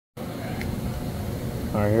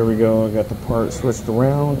Alright, here we go. I got the part switched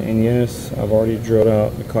around, and yes, I've already drilled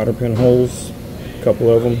out the cotter pin holes, a couple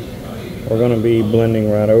of them. We're going to be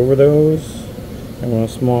blending right over those. I'm going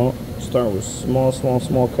to start with small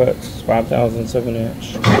cuts, 5/1000ths of an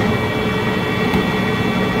inch.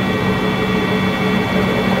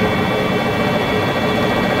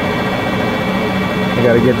 I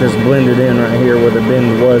got to get this blended in right here where the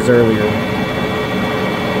bend was earlier.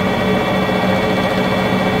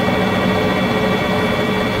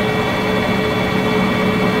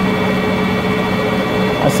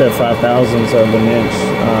 I said 5/1000ths of an inch.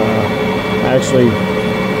 Actually,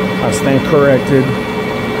 I stand corrected.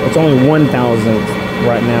 It's only 1/1000th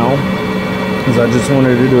right now, because I just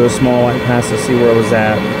wanted to do a small light pass to see where it was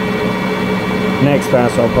at. Next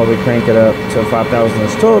pass, I'll probably crank it up to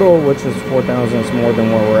 5/1000ths total, which is 4/1000ths more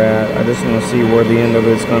than where we're at. I just want to see where the end of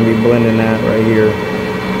it's going to be blending at right here.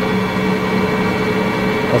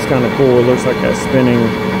 That's kind of cool. It looks like that's spinning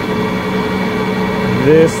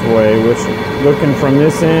this way, which looking from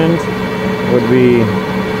this end would be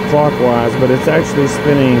clockwise, but it's actually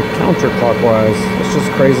spinning counterclockwise. It's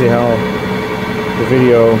just crazy how the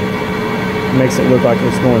video makes it look like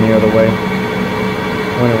it's going the other way,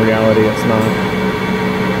 when in reality it's not.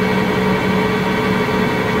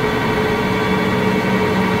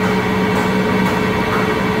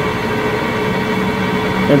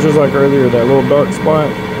 And just like earlier, that little dark spot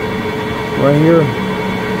right here,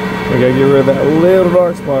 we gotta get rid of that little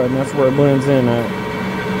dark spot, and that's where it blends in at.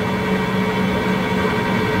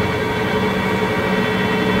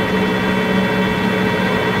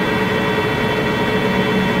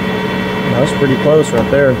 That's pretty close right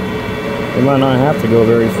there. We might not have to go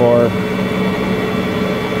very far.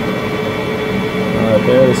 Alright,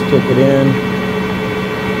 there, let's kick it in.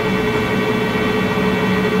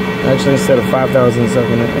 Actually, instead of 5/1000ths of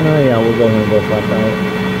an inch, yeah, we'll go ahead and go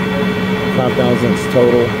 5/1000ths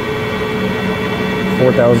total.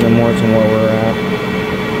 4,000 more than where we're at.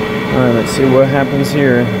 Alright, let's see what happens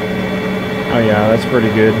here. Oh yeah, that's pretty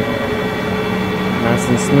good. Nice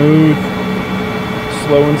and smooth.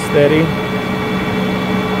 Slow and steady.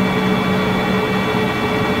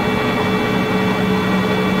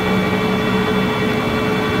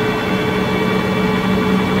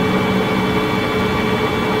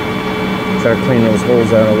 Try to clean those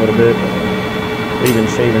holes out a little bit, leaving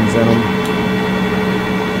shavings in them.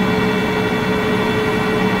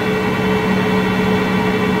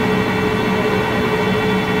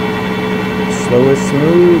 Slow is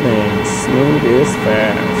smooth and smooth is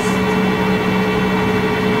fast.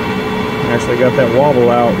 Actually got that wobble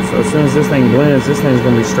out, so as soon as this thing blends, this thing's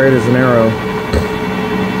going to be straight as an arrow.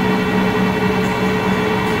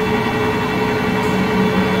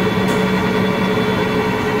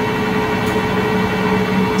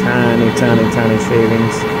 Tiny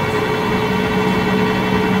shavings.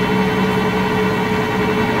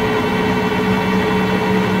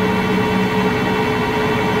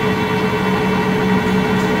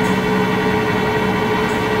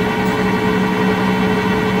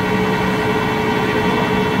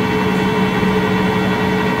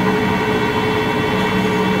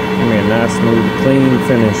 Give me a nice, smooth, clean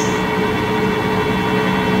finish.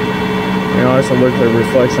 You know, I also look at the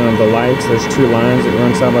reflection of the lights. There's two lines that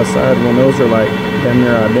run side by side. When those are like damn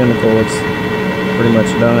near identical, it's pretty much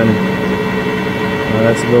done.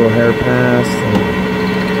 That's a little hair pass.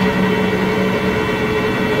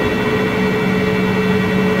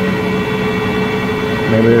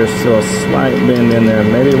 Maybe there's still a slight bend in there.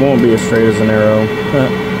 Maybe it won't be as straight as an arrow.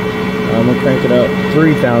 I'm gonna crank it up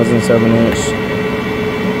 3/1000ths of an inch,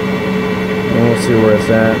 and we'll see where it's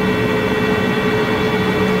at.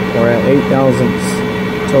 We're at 8/1000ths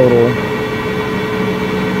total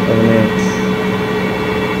of an inch.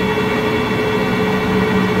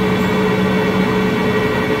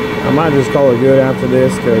 I might just call it good after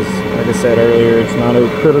this, because like I said earlier, it's not a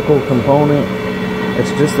critical component.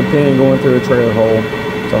 It's just a pin going through a trailer hole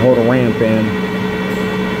to hold a ram pin.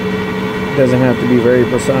 It doesn't have to be very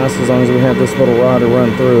precise, as long as we have this little rod to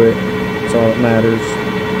run through it. That's all that matters.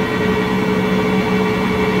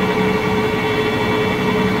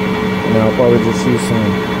 And I'll probably just use some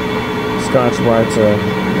Scotch-Brite to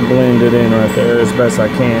blend it in right there as best I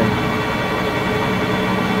can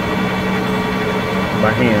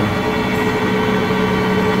by hand.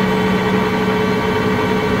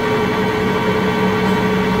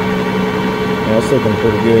 Yeah, it's looking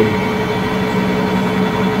pretty good.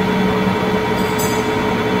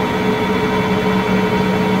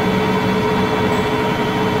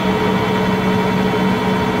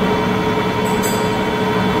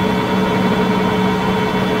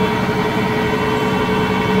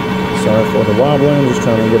 Sorry for the wobbling, just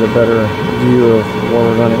just trying to get a better view of where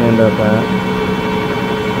we're going to end up at.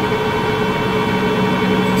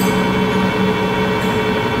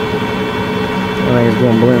 I think it's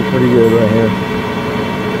going to blend pretty good right here.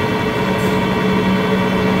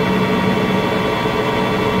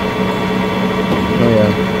 Oh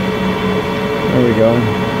yeah. There we go.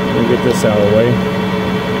 We'll get this out of the way.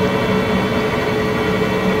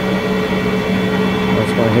 I'm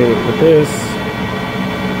just going to hit it with this.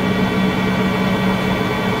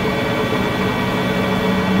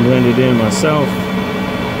 Blend it in myself.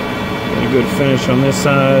 Get a good finish on this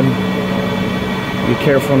side. Be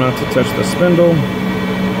careful not to touch the spindle.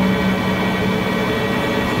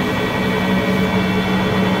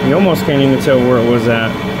 You almost can't even tell where it was at.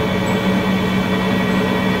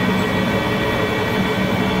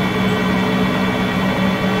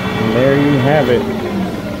 And there you have it.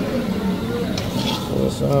 Pull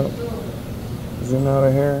this up. Zoom out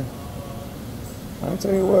of here. I'll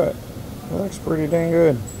tell you what, it looks pretty dang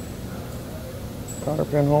good. Cotter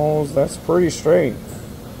pin holes, that's pretty straight.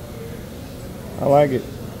 I like it.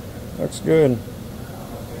 Looks good.